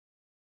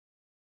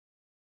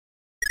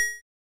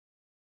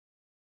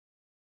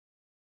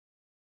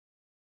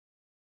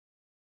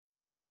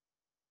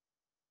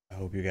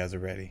hope you guys are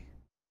ready.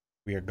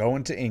 We are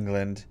going to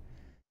England.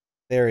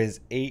 There is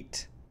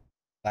 8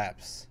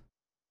 laps.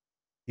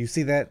 Do you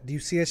see that? Do you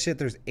see that shit?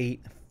 There's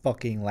 8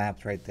 fucking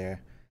laps right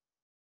there.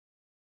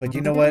 But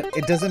you know what?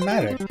 It doesn't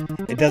matter.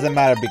 It doesn't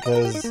matter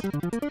because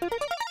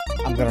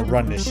I'm gonna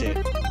run this shit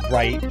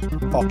right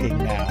fucking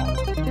now.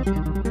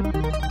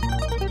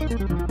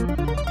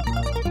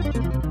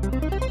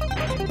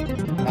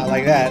 Not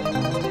like that.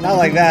 Not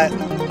like that.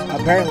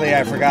 Apparently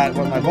I forgot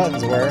what my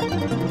buttons were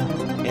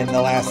in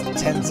the last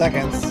 10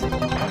 seconds.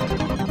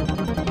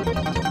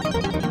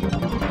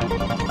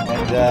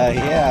 And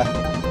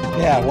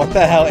yeah, what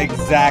the hell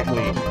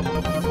exactly?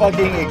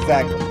 Fucking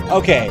exactly.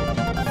 Okay.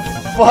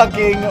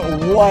 Fucking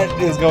what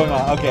is going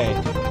on? Okay.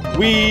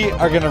 We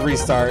are gonna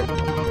restart.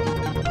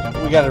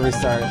 We gotta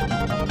restart.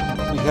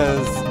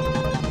 Because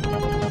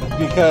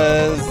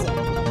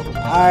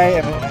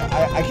I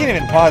can't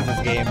even pause this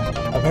game,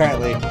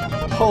 apparently.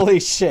 Holy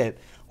shit.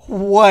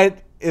 What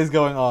is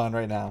going on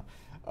right now?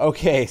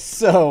 Okay,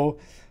 so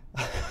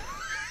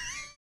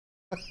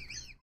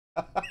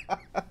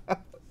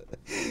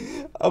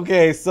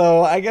okay,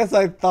 so I guess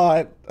I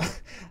thought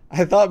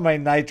my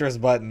nitrous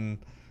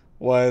button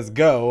was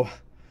go.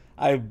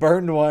 I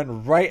burned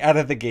one right out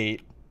of the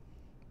gate.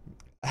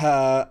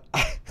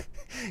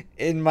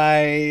 In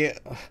my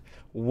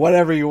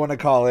whatever you want to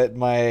call it,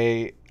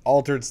 my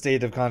altered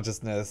state of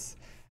consciousness,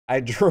 I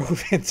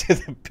drove into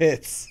the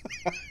pits.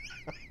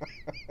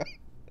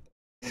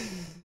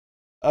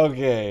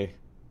 Okay.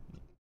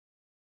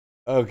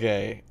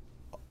 Okay.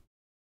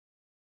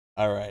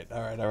 All right.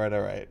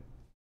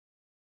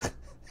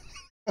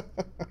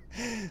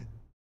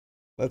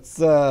 Let's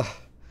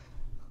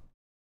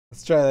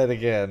try that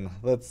again.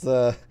 Let's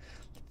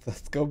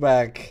go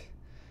back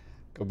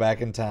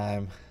in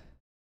time.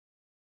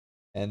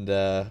 And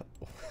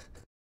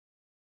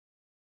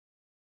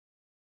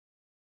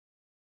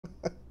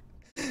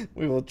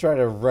we will try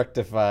to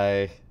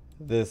rectify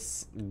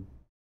this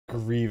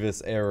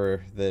grievous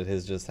error that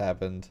has just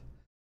happened.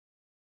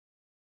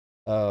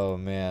 Oh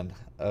man.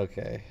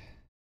 Okay.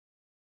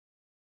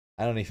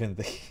 I don't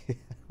think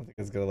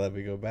it's gonna let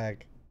me go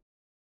back.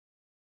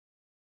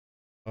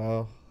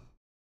 Oh.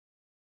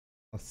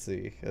 Let's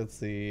see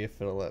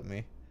if it'll let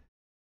me.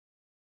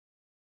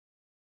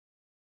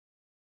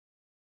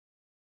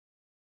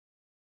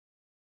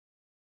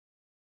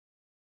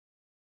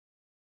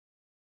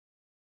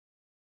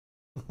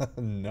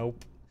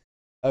 Nope.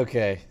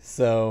 Okay,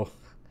 so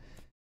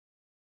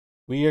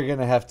we are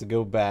gonna have to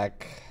go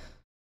back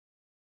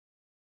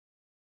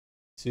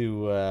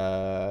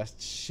to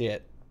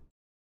shit.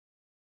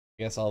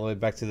 I guess all the way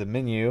back to the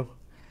menu.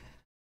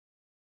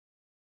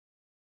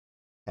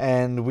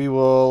 And we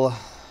will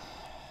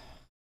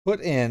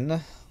put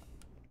in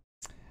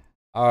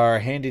our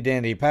handy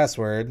dandy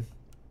password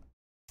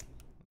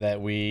that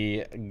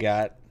we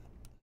got.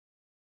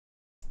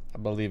 I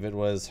believe it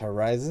was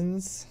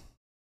Horizons.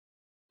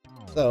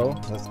 So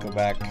let's go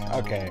back.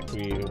 Okay,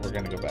 we're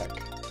gonna go back.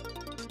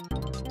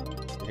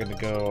 We're gonna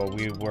go.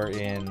 We were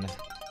in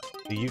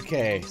the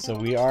UK, so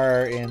we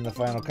are in the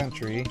final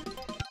country.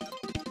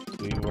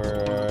 We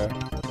were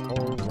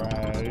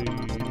alright.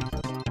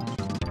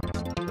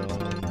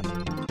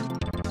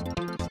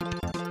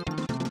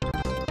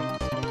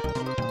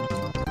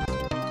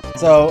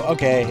 So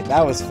okay,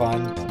 that was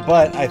fun,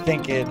 but I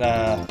think it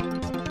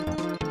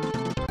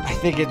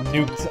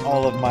nuked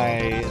all of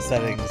my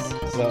settings.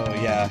 So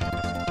yeah.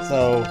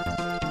 So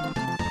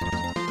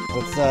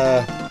let's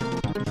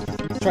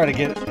try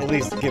to at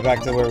least get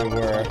back to where we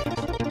were.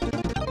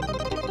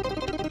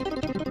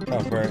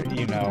 Cuffburt,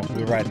 you know,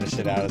 we're riding the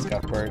shit out as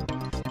Cuffburt.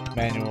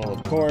 Manual,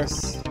 of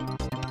course.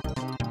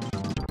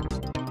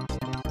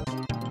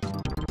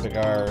 Took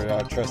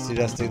our trusty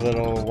dusty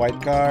little white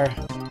car.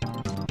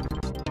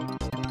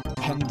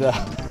 And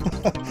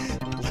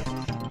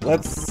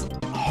let's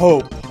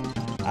hope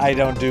I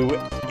don't do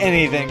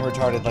anything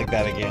retarded like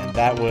that again.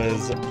 That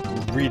was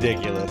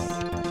ridiculous.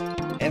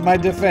 In my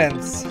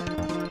defense,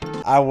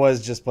 I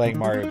was just playing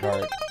Mario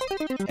Kart,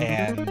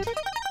 and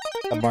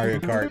the Mario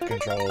Kart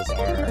controls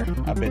are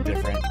a bit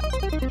different.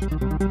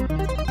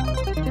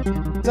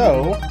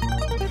 So,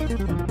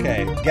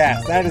 okay,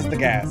 gas. That is the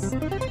gas.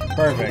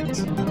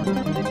 Perfect.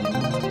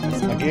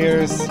 That's my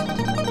gears.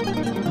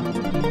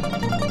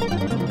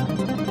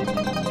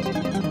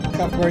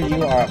 Cuffburt,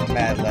 you are a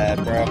mad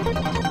lad, bro.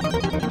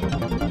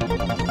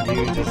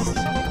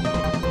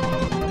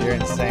 You're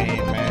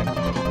insane, man.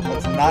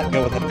 Let's not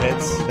go with the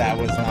pits. That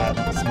was not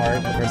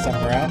smart the first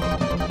time around.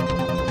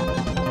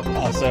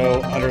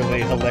 Also,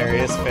 utterly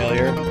hilarious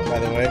failure, by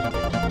the way.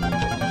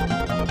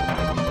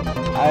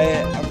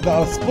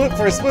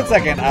 For a split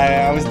second,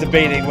 I was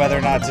debating whether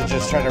or not to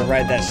just try to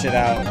ride that shit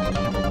out.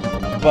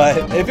 But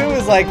if it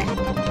was like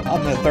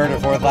on the 3rd or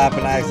 4th lap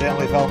and I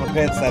accidentally fell in the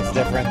pits, that's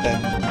different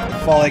than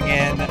falling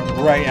in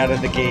right out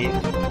of the gate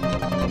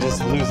and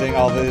just losing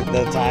all the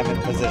time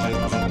and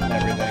positions and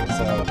everything.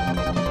 So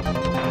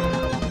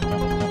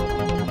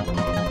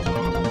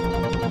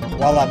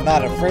while I'm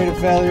not afraid of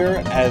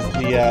failure, as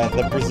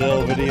the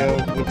Brazil video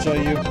would show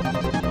you,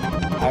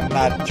 I'm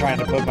not trying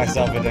to put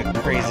myself at a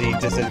crazy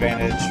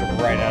disadvantage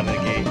right out of the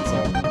gate,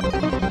 so.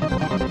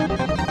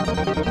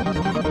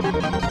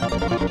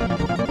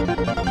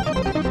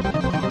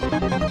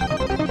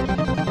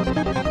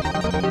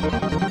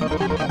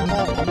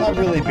 I'm not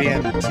really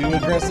being too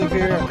aggressive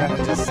here. I'm kind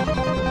of just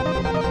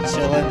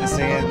chilling and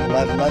seeing,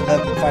 let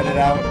them fight it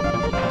out.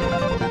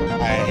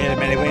 I hit him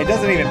anyway. It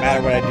doesn't even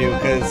matter what I do,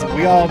 because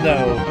we all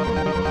know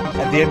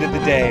at the end of the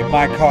day,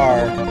 my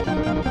car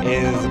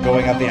is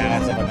going up the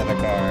ass of another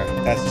car.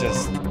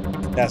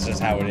 That's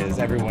just how it is.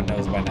 Everyone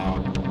knows by now.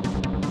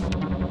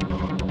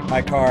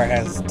 My car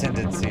has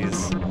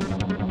tendencies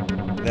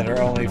that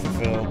are only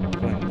fulfilled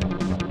when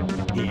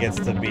he gets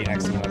to be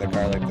next to another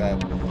car like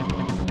that.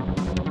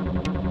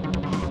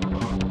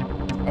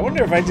 I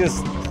wonder if I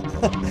just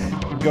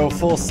go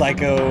full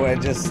psycho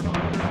and just get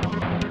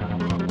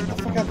the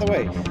fuck out the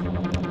way.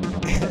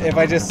 If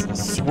I just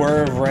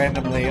swerve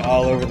randomly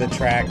all over the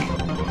track,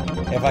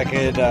 if I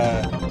could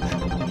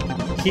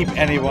keep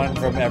anyone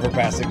from ever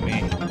passing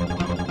me.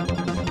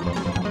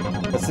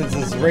 But since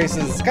this race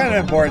is kind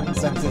of important,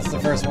 since it's the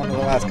first one of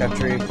the last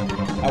country,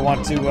 I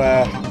want to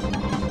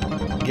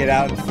get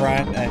out in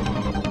front and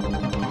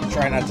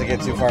try not to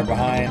get too far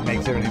behind,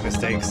 make too many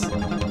mistakes,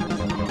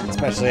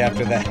 especially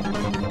after that,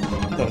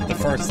 the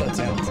first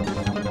attempt.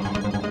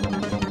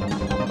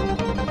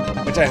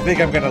 Which I think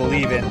I'm going to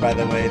leave in, by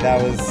the way.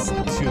 That was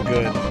too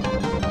good.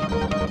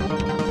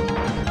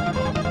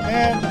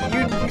 Man,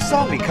 you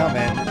saw me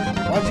coming.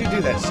 Why'd you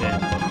do that shit?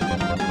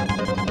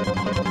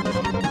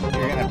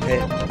 You're gonna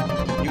pit.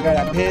 You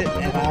got a pit,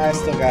 and I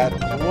still got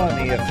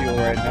plenty of fuel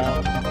right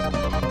now.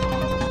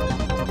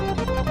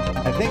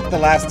 I think the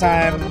last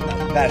time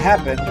that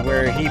happened,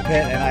 where he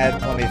pit and I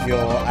had plenty of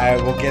fuel, I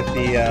will get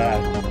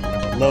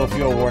the low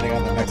fuel warning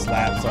on the next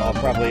lap, so I'll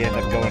probably end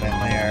up going in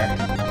there.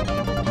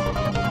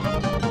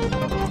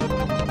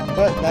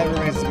 But that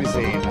remains to be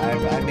seen.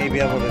 I may be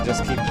able to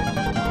just keep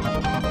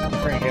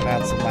cranking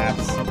out some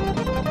laps.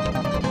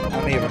 I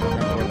don't even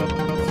remember where the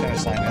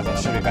finish line is. I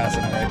should be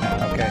passing it right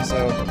now. Okay,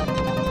 so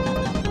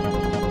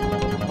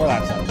 4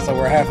 laps up. So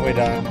we're halfway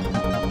done.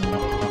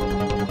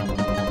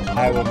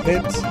 I will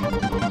pit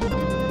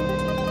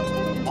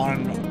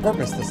on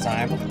purpose this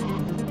time.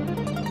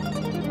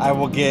 I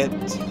will get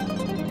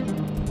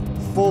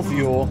full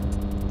fuel.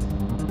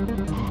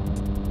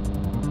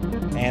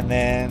 And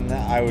then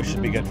I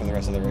should be good for the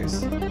rest of the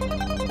race.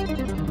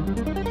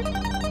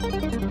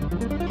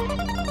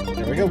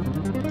 There we go.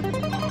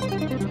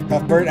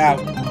 Cuffburt out.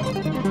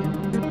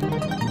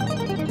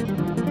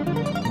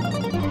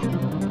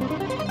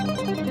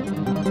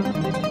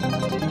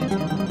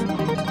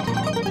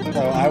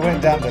 So I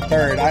went down to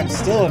 3rd. I'm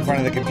still in front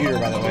of the computer,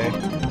 by the way.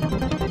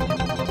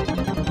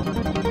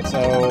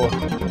 So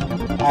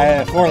I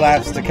have 4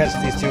 laps to catch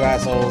these 2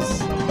 assholes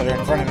that are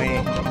in front of me.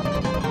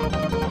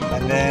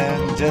 And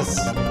then just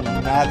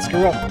not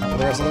screw up for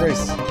the rest of the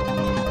race.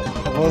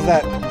 What was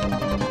that?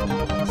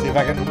 See if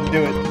I can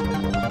do it.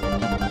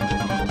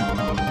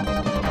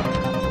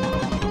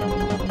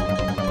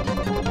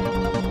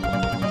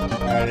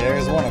 Alright,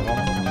 there's one of them.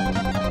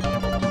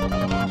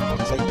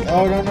 It's like,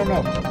 oh,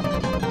 no.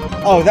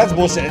 Oh, that's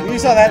bullshit. You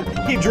saw that?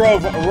 He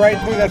drove right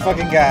through that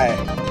fucking guy.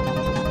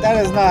 That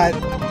is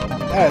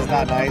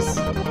not nice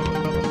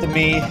to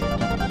me.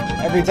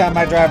 Every time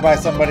I drive by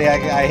somebody,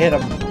 I hit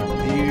them.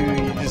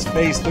 You just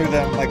phase through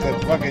them like a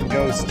fucking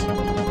ghost. This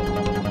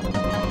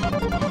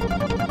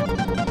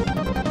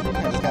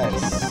guy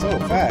is so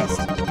fast.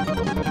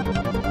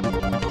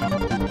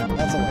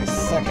 That's only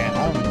 2nd.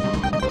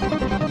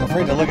 I'm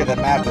afraid to look at the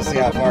map to see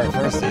how far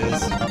first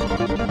is.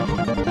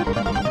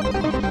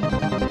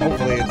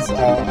 Hopefully it's...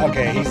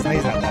 okay, he's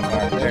not that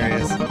far. There he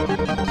is.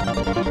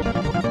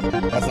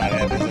 That's not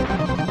him, is it?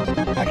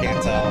 I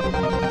can't tell.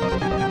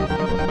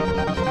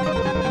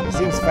 He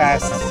seems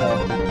fast, so...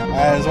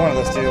 there's one of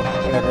those 2.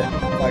 Whatever.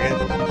 Fuck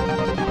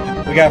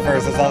it. We got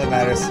first. That's all that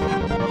matters.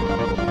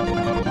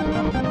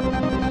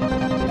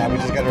 Now we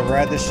just gotta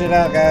ride this shit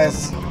out,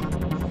 guys.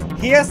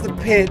 He has to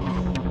pit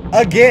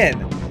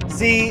again.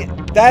 See,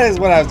 that is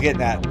what I was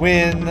getting at.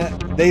 When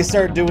they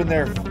start doing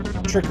their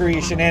trickery,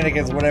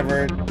 shenanigans,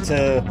 whatever,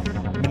 to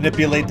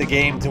manipulate the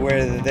game to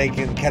where they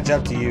can catch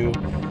up to you,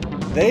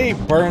 they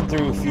burn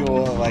through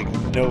fuel like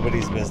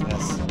nobody's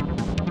business.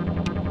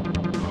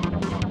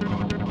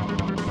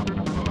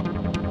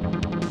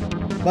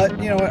 But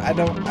you know what? I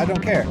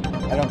don't care.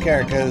 I don't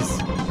care because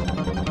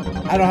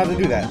I don't have to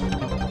do that.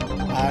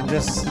 I'm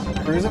just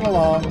cruising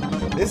along.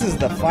 This is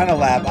the final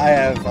lap. I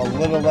have a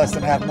little less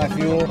than half my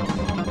fuel.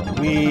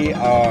 We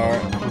are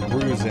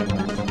cruising.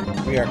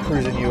 We are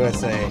cruising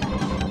USA.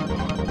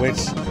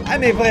 Which I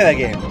may play that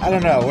game. I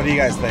don't know. What do you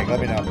guys think? Let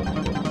me know.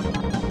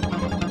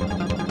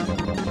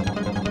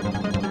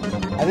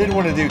 I didn't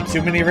want to do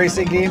too many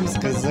racing games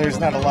because there's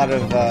not a lot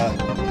of,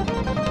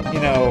 you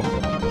know,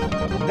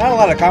 not a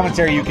lot of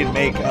commentary you can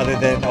make other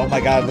than, oh my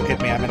god, look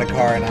at me, I'm in a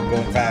car and I'm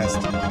going fast.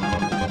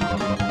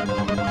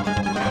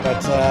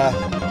 But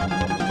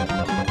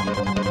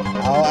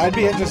I'd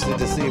be interested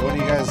to see what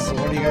do you guys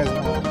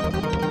want.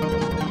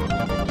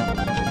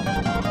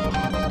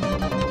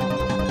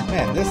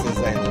 Man, this is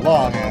a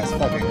long-ass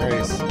fucking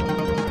race.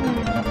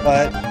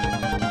 But,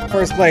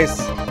 first place,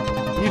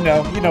 you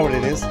know what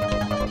it is.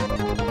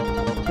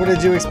 What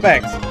did you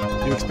expect?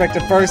 You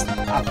expected first?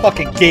 I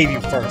fucking gave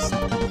you first.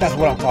 That's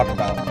what I'm talking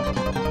about.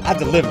 I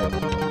deliver.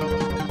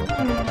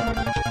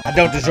 I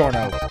don't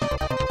DiGiorno.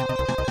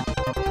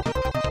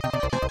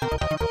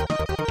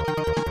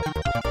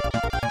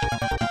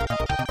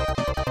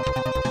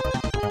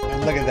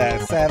 And look at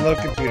that. Sad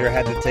little computer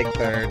had to take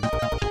third.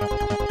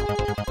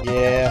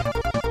 Yeah.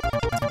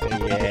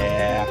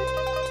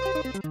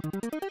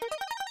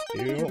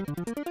 Yeah.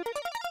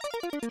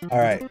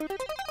 Alright.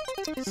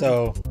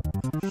 So,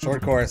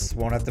 short course,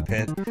 won't have to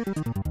pit.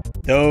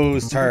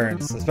 Those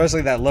turns,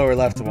 especially that lower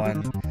left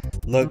one,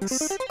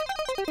 looks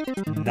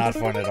not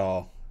fun at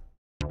all.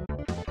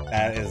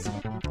 That is,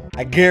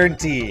 I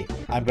guarantee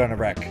I'm gonna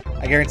wreck.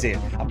 I guarantee it.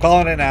 I'm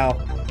calling it now,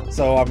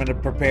 so I'm gonna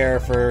prepare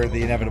for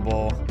the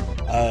inevitable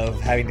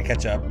of having to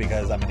catch up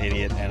because I'm an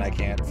idiot and I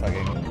can't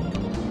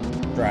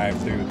fucking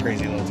drive through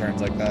crazy little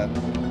turns like that.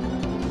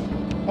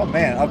 Oh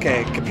man,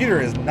 okay, computer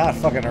is not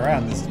fucking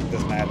around this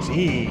match.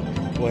 He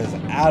was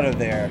out of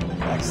there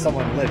like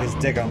someone lit his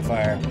dick on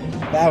fire.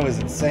 That was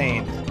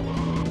insane.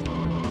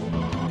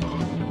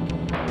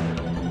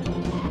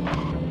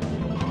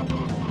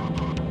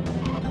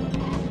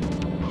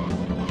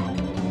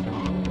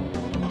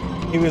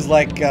 He was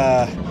like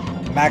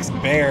Max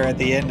Baer at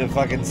the end of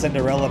fucking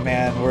Cinderella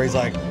Man, where he's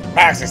like,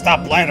 Max,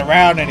 stop playing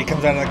around, and he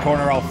comes out of the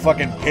corner all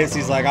fucking pissed.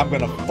 He's like, I'm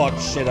gonna fuck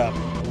shit up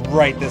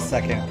right this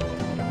second.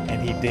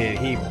 And he did.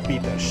 He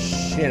beat the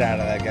shit out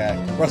of that guy.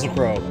 Russell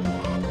Crowe.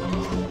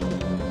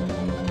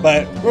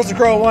 But Russell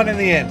Crowe won in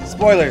the end.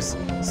 Spoilers.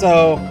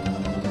 So,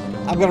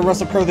 I'm gonna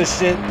Russell Crowe this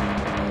shit.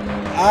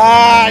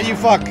 Ah, you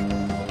fuck.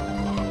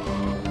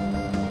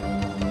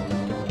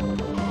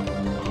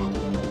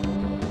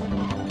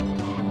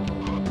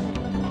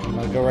 I'm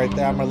gonna go right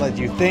there. I'm gonna let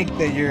you think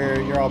that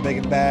you're all big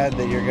and bad,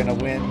 that you're gonna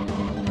win.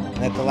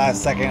 And at the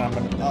last second, I'm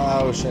gonna,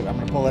 oh shit, I'm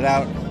gonna pull it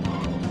out.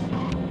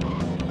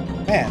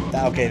 Man,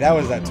 okay, that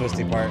was that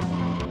twisty part.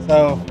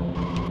 So,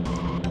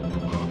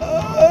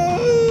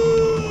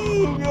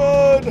 oh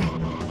god,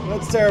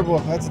 that's terrible.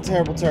 That's a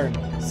terrible turn.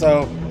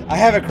 So, I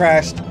haven't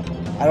crashed.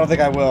 I don't think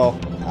I will.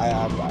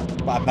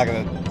 I'm not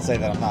gonna say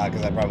that I'm not,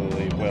 because I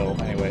probably will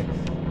anyway.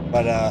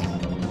 But I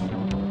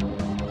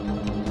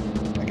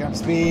got him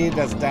speed.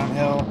 That's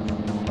downhill.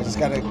 I just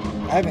gotta.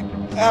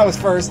 I was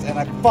first, and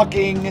I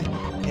fucking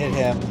hit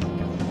him.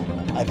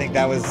 I think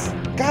that was.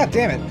 God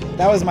damn it.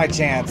 That was my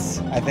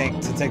chance, I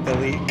think, to take the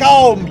lead.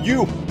 Go,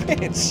 you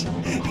bitch!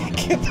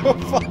 Get the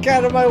fuck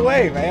out of my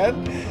way,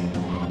 man!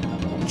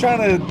 I'm trying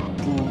to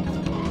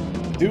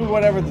do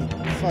whatever the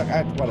fuck.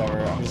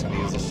 Whatever. I'm just gonna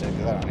use this shit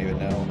because I don't even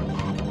know.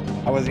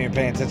 I wasn't even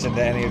paying attention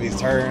to any of these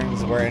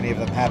turns, where any of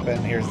them happen.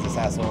 Here's this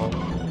asshole.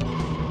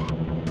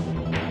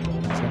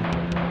 Just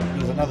gonna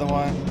use another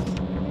one.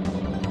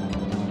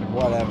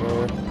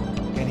 Whatever.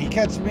 Can he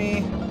catch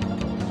me?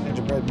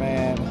 Gingerbread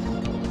Man.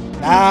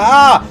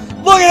 Ah!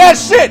 Look at that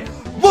shit!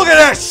 Look at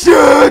that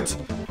shit!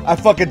 I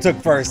fucking took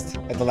first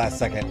at the last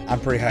second. I'm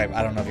pretty hyped.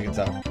 I don't know if you can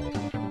tell.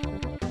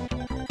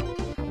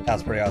 That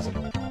was pretty awesome.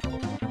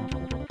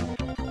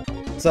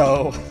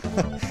 So,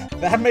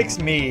 that makes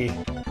me...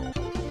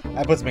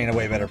 That puts me in a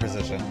way better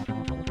position.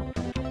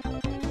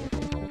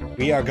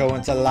 We are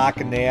going to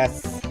Loch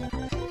Ness.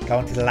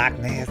 Going to Loch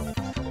Ness.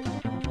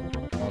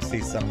 I'll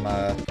see some...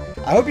 I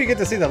hope you get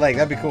to see the lake.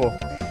 That'd be cool.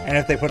 And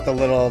if they put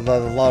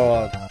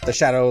the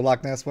shadow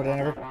Loch Ness,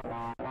 whatever.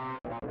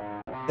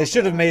 They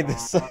should have made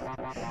this.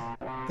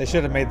 They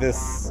should have made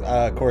this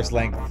course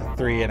length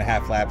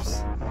 3.5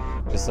 laps,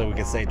 just so we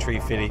could say Tree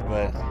Fitty.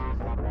 But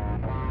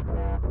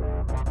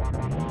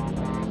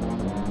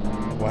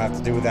we'll have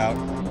to do without.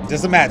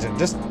 Just imagine,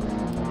 just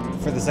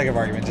for the sake of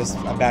argument, just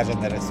imagine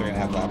that it's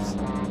 3.5 laps.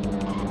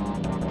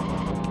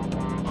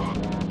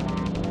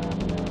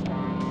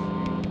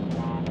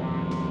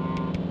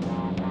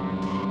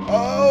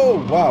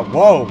 Oh wow!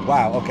 Whoa!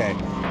 Wow! Okay,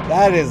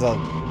 that is a.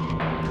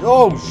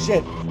 Oh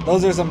shit!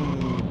 Those are some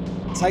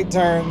tight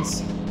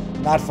turns,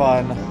 not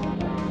fun.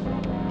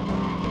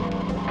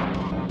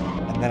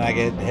 And then I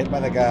get hit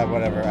by the guy,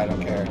 whatever, I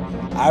don't care.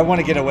 I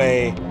want to get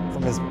away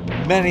from as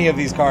many of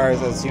these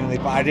cars as humanly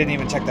possible. I didn't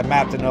even check the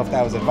map to know if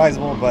that was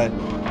advisable, but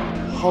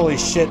holy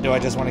shit do I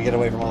just want to get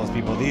away from all those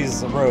people.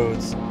 These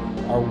roads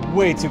are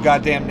way too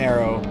goddamn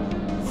narrow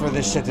for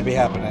this shit to be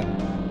happening.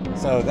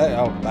 So that,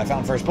 oh, I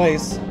found first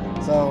place.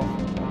 So,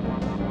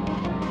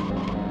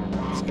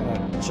 I'm just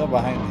gonna chill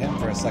behind him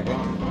for a second.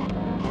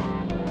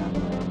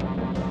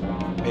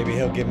 Maybe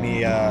he'll give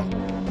me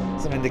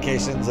some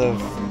indications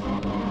of...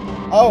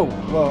 Oh,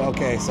 well,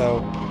 okay,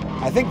 so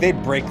I think they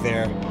brake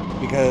there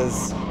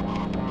because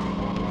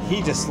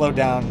he just slowed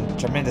down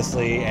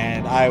tremendously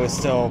and I was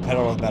still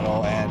pedal to the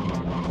metal and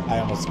I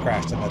almost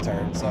crashed in the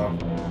turn, so...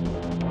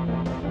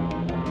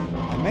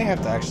 I may have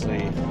to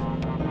actually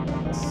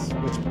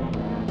switch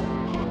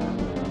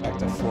back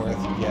to fourth,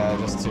 yeah,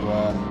 just to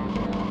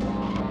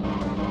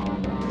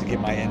get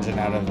my engine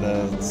out of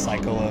the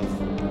cycle of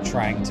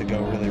trying to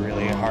go really,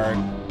 really hard.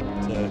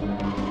 to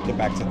get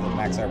back to the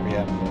max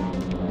RPM.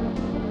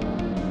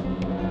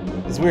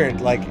 It's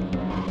weird, like,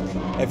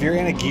 if you're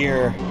in a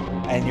gear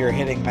and you're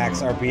hitting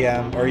max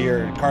RPM, or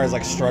your car is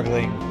like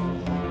struggling,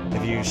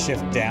 if you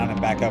shift down and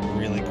back up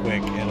really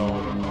quick, it'll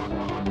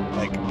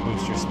like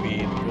boost your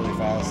speed really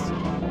fast.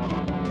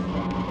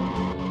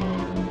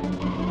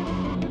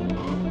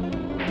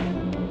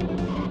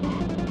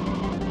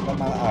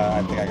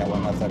 I think I got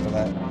one left after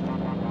that.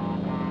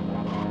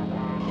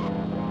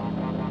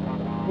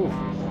 Oof.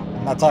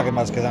 I'm not talking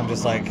much because I'm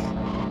just like,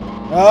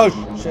 oh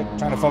shit,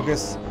 trying to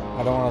focus.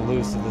 I don't want to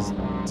lose to this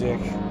dick.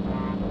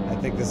 I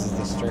think this is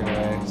the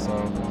straightaway, so.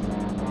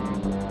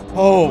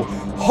 Oh,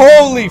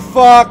 holy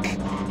fuck!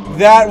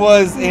 That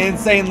was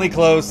insanely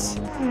close.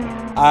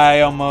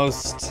 I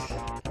almost.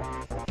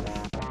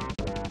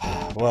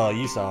 Well,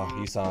 you saw.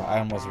 I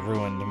almost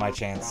ruined my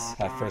chance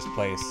at first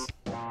place.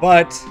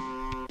 But.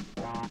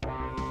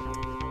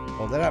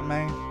 Hold it up,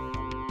 man.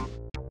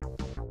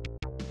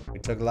 We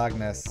took Loch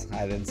Ness.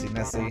 I didn't see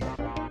Nessie.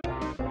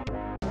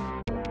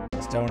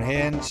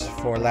 Stonehenge,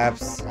 4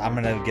 laps. I'm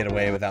gonna get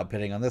away without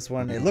pitting on this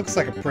one. It looks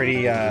like a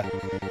pretty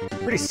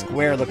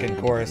square looking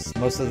course.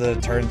 Most of the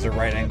turns are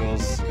right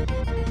angles.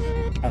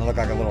 Kind of look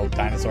like a little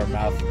dinosaur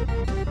mouth.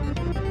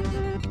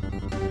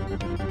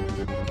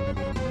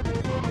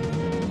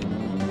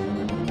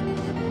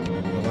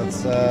 Well,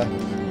 let's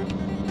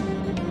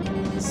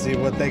see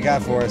what they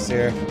got for us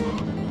here.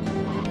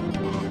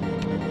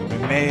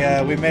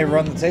 We may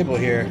run the table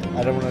here.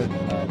 I don't want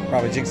to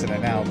probably jinx it right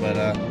now, but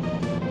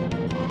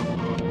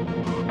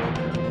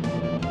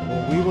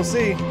well, we will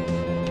see.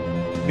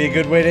 Be a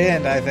good way to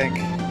end, I think.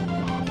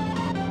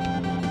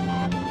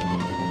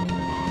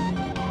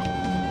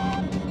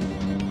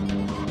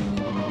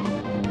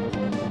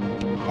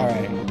 All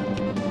right,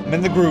 I'm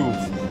in the groove.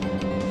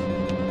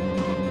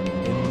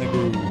 In the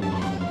groove.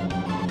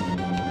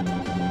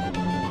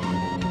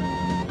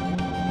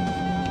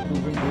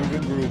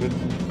 Grooving.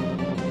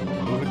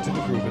 Moving to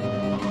the grooving.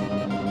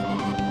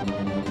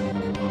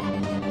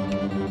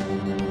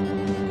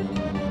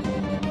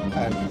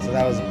 Alright, so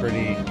that was a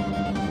pretty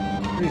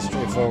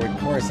straightforward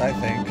course, I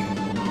think.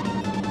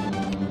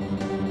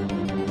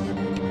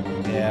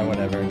 Yeah,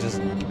 whatever. Just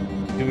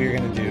do what you're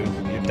gonna do.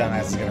 Your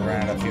dumbass is gonna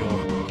run out of fuel.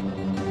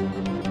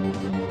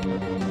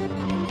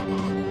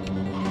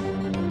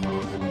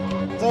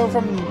 So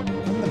from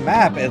the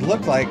map, it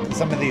looked like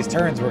some of these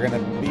turns were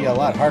gonna be a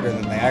lot harder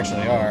than they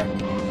actually are.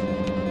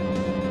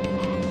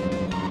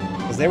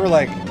 They're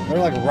like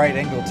right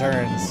angle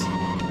turns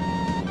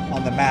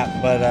on the map,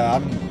 but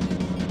I'm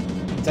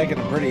taking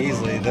them pretty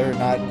easily. They're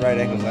not right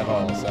angles at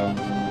all, so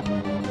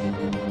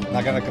I'm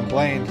not gonna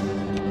complain.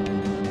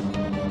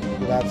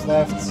 2 laps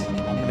left.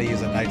 I'm gonna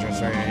use a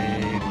nitrous right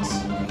here.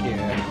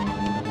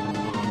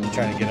 Just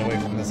trying to get away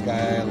from this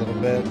guy a little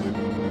bit.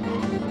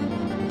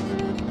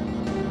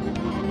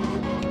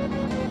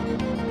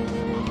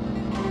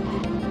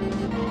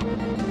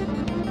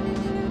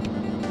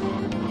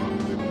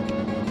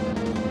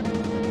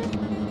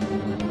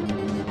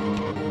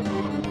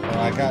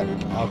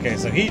 Okay,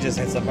 so he just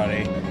hit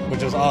somebody,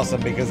 which was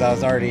awesome because I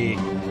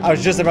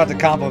was just about to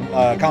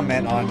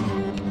comment on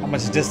how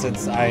much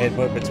distance I had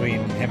put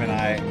between him and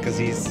I, because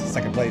he's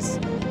second place.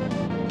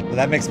 So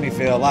that makes me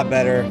feel a lot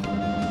better.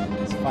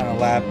 It's final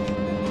lap.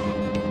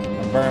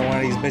 I'm burning one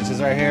of these bitches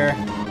right here.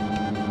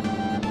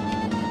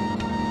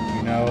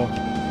 You know.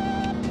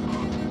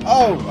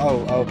 Oh,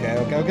 okay.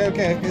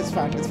 It's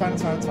fine.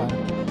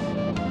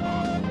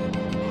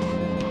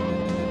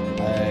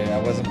 I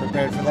wasn't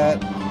prepared for that.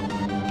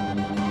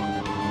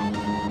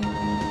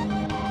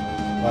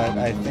 But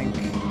I think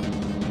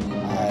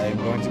I'm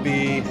going to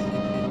be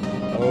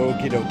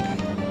okie doke.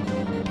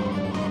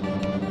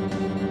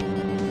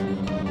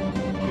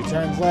 2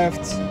 turns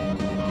left.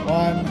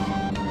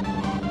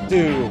 1,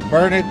 2.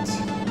 Burn it.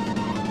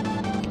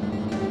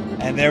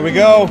 And there we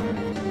go.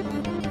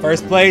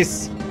 First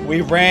place.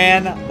 We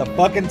ran the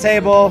fucking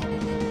table.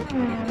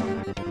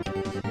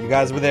 You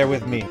guys were there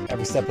with me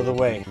every step of the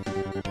way.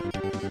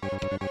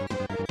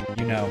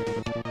 You know.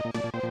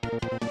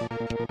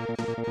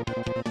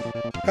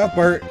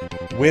 Cuffburt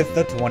with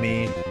the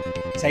 20,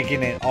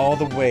 taking it all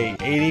the way,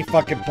 80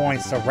 fucking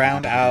points to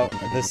round out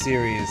the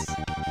series.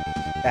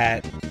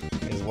 That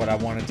is what I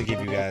wanted to give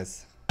you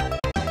guys.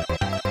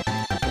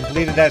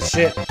 Completed that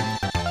shit.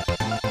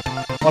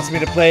 Wants me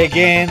to play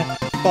again?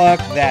 Fuck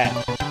that.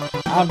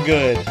 I'm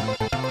good.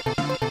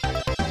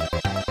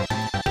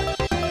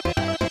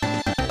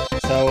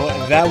 So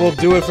that will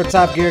do it for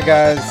Top Gear,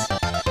 guys.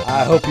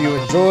 I hope you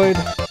enjoyed.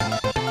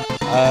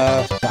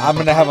 I'm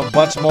gonna have a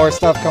bunch more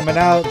stuff coming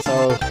out,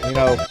 so you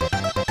know,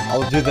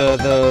 I'll do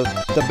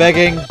the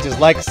begging. Just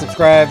like,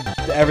 subscribe,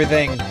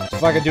 everything.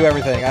 Fucking do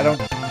everything.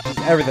 Just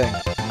everything.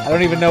 I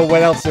don't even know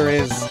what else there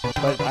is,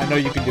 but I know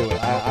you can do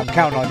it. I'm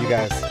counting on you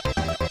guys.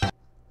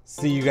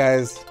 See you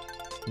guys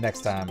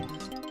next time.